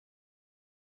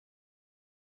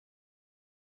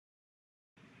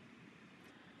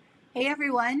Hey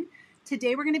everyone,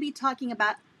 today we're going to be talking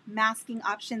about masking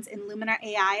options in Luminar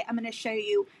AI. I'm going to show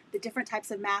you the different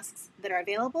types of masks that are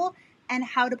available and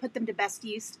how to put them to best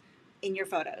use in your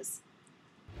photos.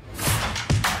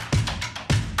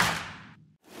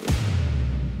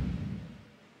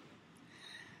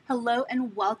 Hello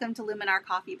and welcome to Luminar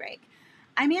Coffee Break.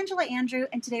 I'm Angela Andrieux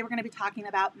and today we're going to be talking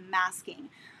about masking.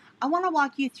 I want to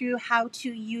walk you through how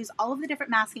to use all of the different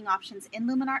masking options in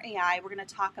Luminar AI. We're going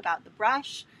to talk about the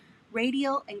brush,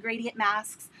 radial, and gradient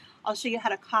masks. I'll show you how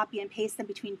to copy and paste them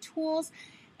between tools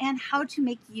and how to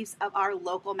make use of our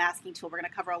local masking tool. We're going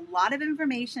to cover a lot of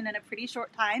information in a pretty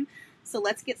short time, so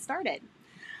let's get started.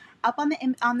 Up on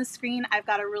the screen, I've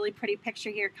got a really pretty picture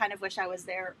here. Kind of wish I was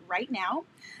there right now.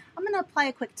 I'm going to apply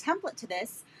a quick template to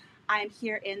this. I'm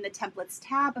here in the templates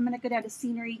tab. I'm going to go down to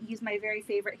scenery, use my very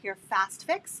favorite here, Fast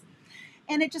Fix,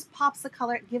 and it just pops the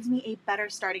color. It gives me a better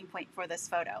starting point for this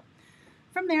photo.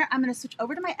 From there, I'm going to switch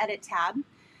over to my edit tab,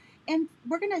 and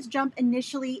we're going to jump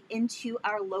initially into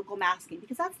our local masking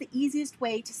because that's the easiest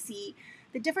way to see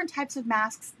the different types of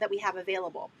masks that we have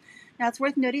available. Now, it's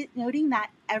worth noting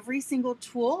that every single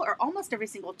tool, or almost every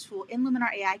single tool in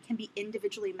Luminar AI, can be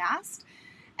individually masked,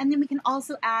 and then we can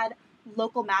also add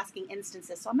local masking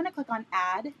instances. So I'm going to click on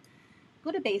Add,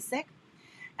 go to Basic,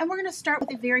 and we're going to start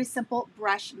with a very simple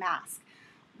brush mask.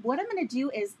 What I'm going to do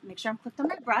is make sure I'm clicked on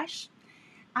my brush.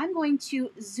 I'm going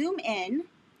to zoom in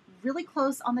really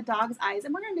close on the dog's eyes,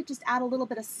 and we're going to just add a little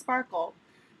bit of sparkle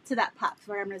to that pup.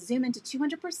 So I'm going to zoom into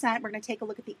 200%. We're going to take a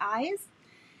look at the eyes,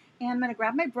 and I'm going to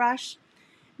grab my brush,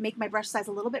 make my brush size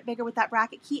a little bit bigger with that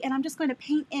bracket key, and I'm just going to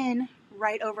paint in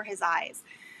right over his eyes.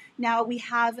 Now we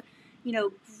have,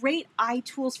 great eye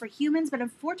tools for humans, but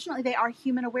unfortunately they are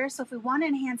human aware. So if we want to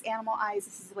enhance animal eyes,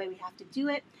 this is the way we have to do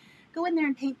it. Go in there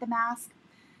and paint the mask.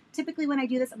 Typically when I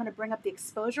do this, I'm going to bring up the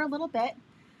exposure a little bit,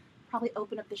 probably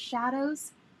open up the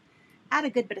shadows, add a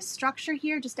good bit of structure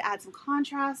here just to add some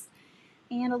contrast,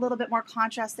 and a little bit more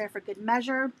contrast there for good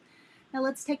measure. Now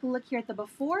let's take a look here at the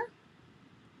before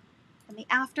and the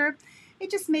after.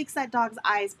 It just makes that dog's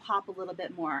eyes pop a little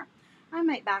bit more. I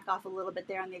might back off a little bit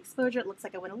there on the exposure. It looks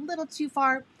like I went a little too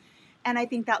far, and I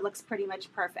think that looks pretty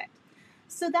much perfect.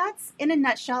 So that's, in a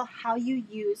nutshell, how you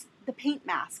use the paint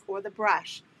mask or the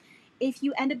brush. If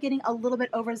you end up getting a little bit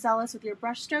overzealous with your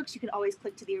brush strokes, you can always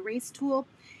click to the erase tool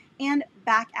and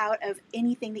back out of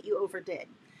anything that you overdid.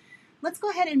 Let's go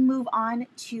ahead and move on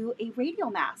to a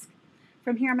radial mask.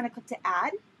 From here, I'm going to click to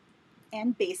Add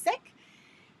and Basic.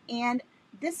 And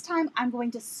this time, I'm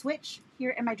going to switch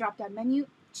here in my drop-down menu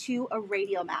to a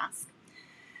radial mask.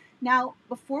 Now,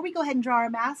 before we go ahead and draw our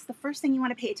mask, the first thing you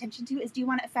want to pay attention to is, do you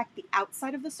want to affect the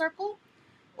outside of the circle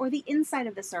or the inside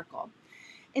of the circle?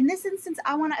 In this instance,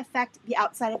 I want to affect the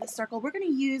outside of the circle. We're going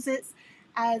to use it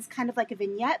as kind of like a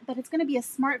vignette, but it's going to be a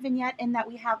smart vignette in that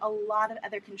we have a lot of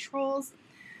other controls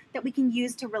that we can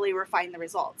use to really refine the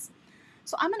results.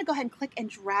 So I'm going to go ahead and click and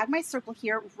drag my circle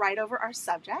here right over our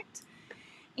subject.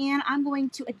 And I'm going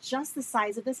to adjust the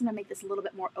size of this. I'm going to make this a little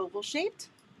bit more oval shaped.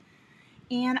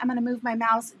 And I'm going to move my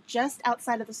mouse just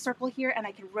outside of the circle here, and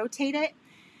I can rotate it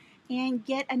and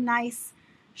get a nice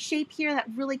shape here that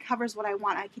really covers what I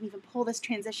want. I can even pull this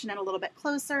transition in a little bit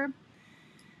closer.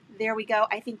 There we go.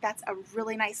 I think that's a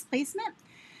really nice placement.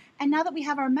 And now that we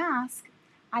have our mask,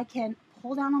 I can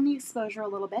pull down on the exposure a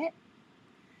little bit.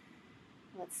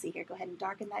 Let's see here. Go ahead and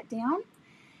darken that down.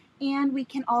 And we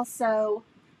can also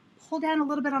pull down a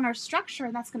little bit on our structure,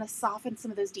 and that's going to soften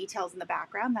some of those details in the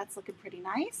background. That's looking pretty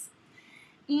nice.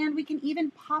 And we can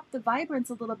even pop the vibrance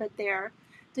a little bit there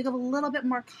to give a little bit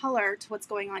more color to what's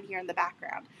going on here in the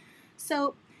background.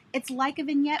 So it's like a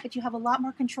vignette, but you have a lot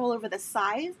more control over the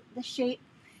size, the shape,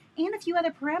 and a few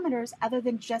other parameters other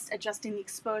than just adjusting the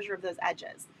exposure of those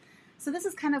edges. So this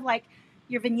is kind of like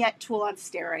your vignette tool on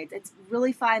steroids. It's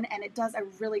really fun, and it does a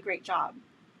really great job.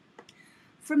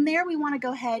 From there, we want to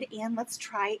go ahead and let's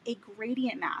try a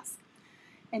gradient mask.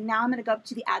 And now I'm going to go up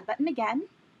to the Add button again.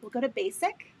 We'll go to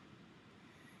Basic,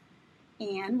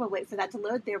 and we'll wait for that to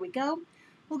load. There we go.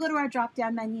 We'll go to our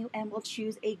drop-down menu, and we'll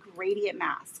choose a gradient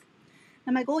mask.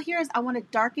 Now my goal here is I want to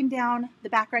darken down the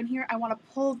background here. I want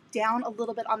to pull down a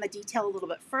little bit on the detail a little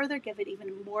bit further, give it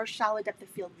even more shallow depth of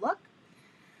field look.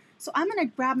 So I'm going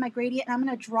to grab my gradient, and I'm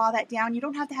going to draw that down. You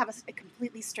don't have to have a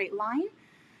completely straight line,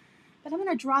 but I'm going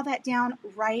to draw that down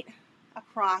right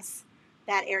across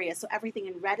that area. So everything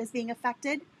in red is being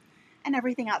affected, and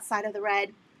everything outside of the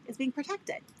red is being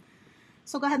protected.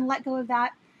 So go ahead and let go of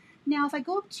that. Now, if I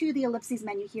go up to the ellipses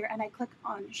menu here and I click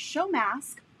on Show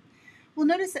Mask, we'll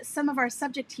notice that some of our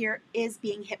subject here is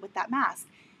being hit with that mask.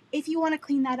 If you want to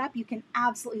clean that up, you can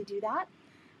absolutely do that.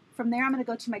 From there, I'm going to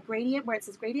go to my gradient where it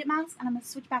says Gradient Mask, and I'm going to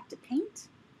switch back to Paint.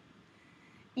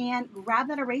 and grab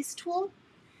that erase tool.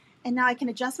 And now I can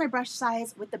adjust my brush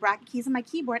size with the bracket keys on my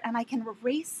keyboard, and I can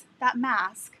erase that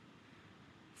mask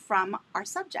from our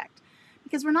subject,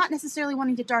 because we're not necessarily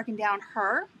wanting to darken down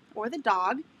her or the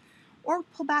dog or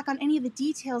pull back on any of the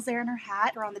details there in her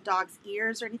hat or on the dog's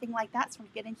ears or anything like that. So I'm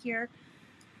going to get in here,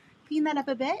 clean that up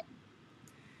a bit.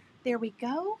 There we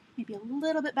go. Maybe a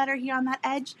little bit better here on that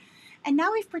edge. And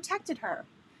now we've protected her.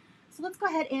 So let's go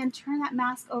ahead and turn that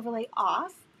mask overlay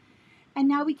off. And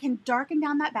now we can darken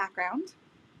down that background.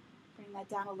 Bring that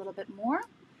down a little bit more.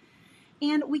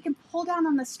 And we can pull down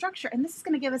on the structure. And this is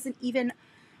going to give us an even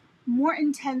more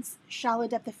intense, shallow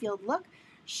depth of field look.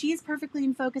 She's perfectly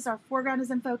in focus. Our foreground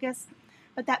is in focus.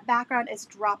 But that background is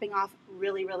dropping off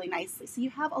really, really nicely. So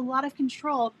you have a lot of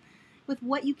control with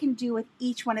what you can do with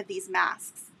each one of these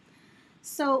masks.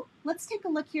 So let's take a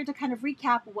look here to kind of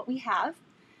recap what we have.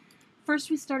 First,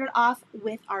 we started off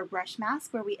with our brush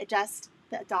mask where we adjust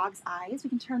the dog's eyes. We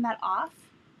can turn that off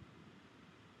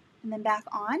and then back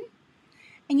on.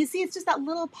 And you see it's just that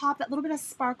little pop, that little bit of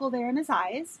sparkle there in his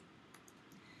eyes.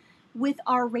 With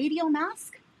our radial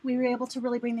mask, we were able to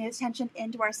really bring the attention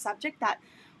into our subject, that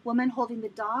woman holding the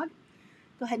dog.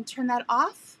 Go ahead and turn that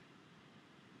off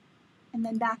and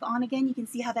then back on again. You can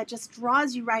see how that just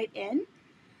draws you right in.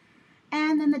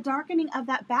 And then the darkening of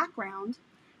that background,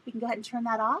 we can go ahead and turn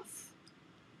that off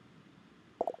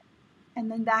and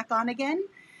then back on again.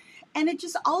 And it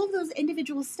just, all of those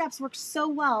individual steps work so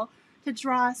well to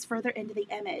draw us further into the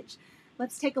image.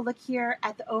 Let's take a look here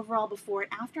at the overall before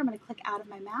and after. I'm going to click out of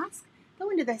my mask, go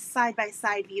into this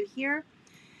side-by-side view here,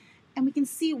 and we can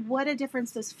see what a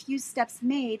difference those few steps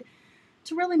made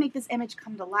to really make this image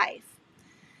come to life.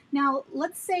 Now,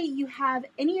 let's say you have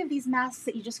any of these masks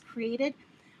that you just created.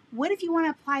 What if you want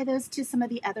to apply those to some of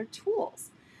the other tools?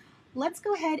 Let's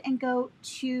go ahead and go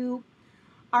to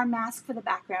our mask for the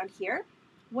background here.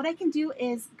 What I can do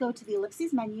is go to the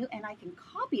ellipses menu and I can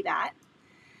copy that.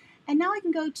 And now I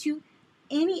can go to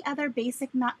any other basic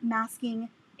masking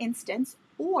instance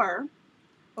or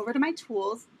over to my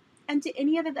tools and to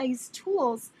any of these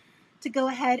tools to go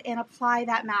ahead and apply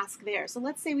that mask there. So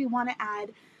let's say we want to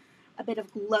add a bit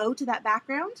of glow to that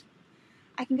background.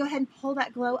 I can go ahead and pull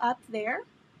that glow up there.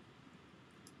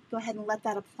 Go ahead and let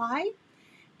that apply.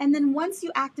 And then once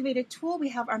you activate a tool, we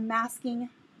have our masking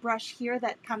brush here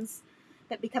that becomes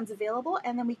available.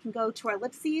 And then we can go to our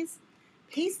ellipses,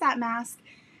 paste that mask,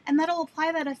 and that'll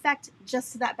apply that effect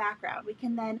just to that background. We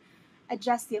can then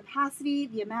adjust the opacity,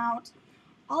 the amount,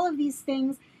 all of these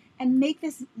things, and make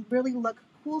this really look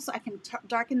cool. So I can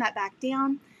darken that back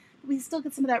down. We still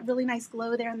get some of that really nice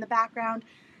glow there in the background.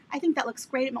 I think that looks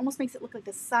great. It almost makes it look like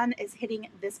the sun is hitting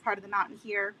this part of the mountain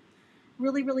here.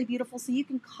 Really, really beautiful. So you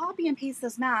can copy and paste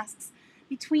those masks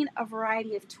between a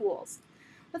variety of tools.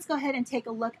 Let's go ahead and take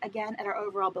a look again at our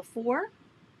overall before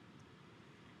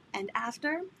and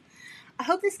after. I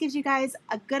hope this gives you guys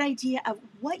a good idea of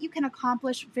what you can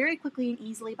accomplish very quickly and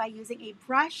easily by using a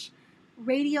brush,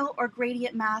 radial, or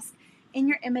gradient mask in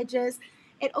your images.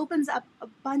 It opens up a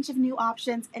bunch of new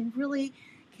options and really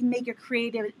can make your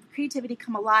creativity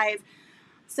come alive.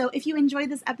 So if you enjoyed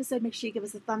this episode, make sure you give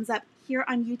us a thumbs up here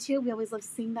on YouTube. We always love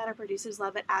seeing that. Our producers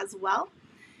love it as well.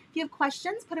 If you have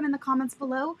questions, put them in the comments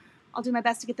below. I'll do my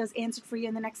best to get those answered for you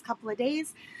in the next couple of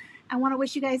days. I want to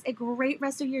wish you guys a great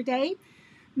rest of your day.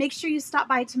 Make sure you stop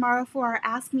by tomorrow for our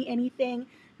Ask Me Anything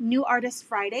New Artist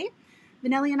Friday.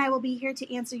 Vanelli and I will be here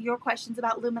to answer your questions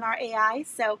about Luminar AI.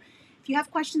 So if you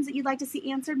have questions that you'd like to see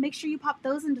answered, make sure you pop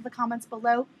those into the comments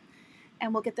below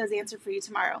and we'll get those answered for you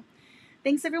tomorrow.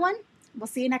 Thanks, everyone. We'll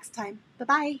see you next time.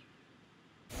 Bye-bye.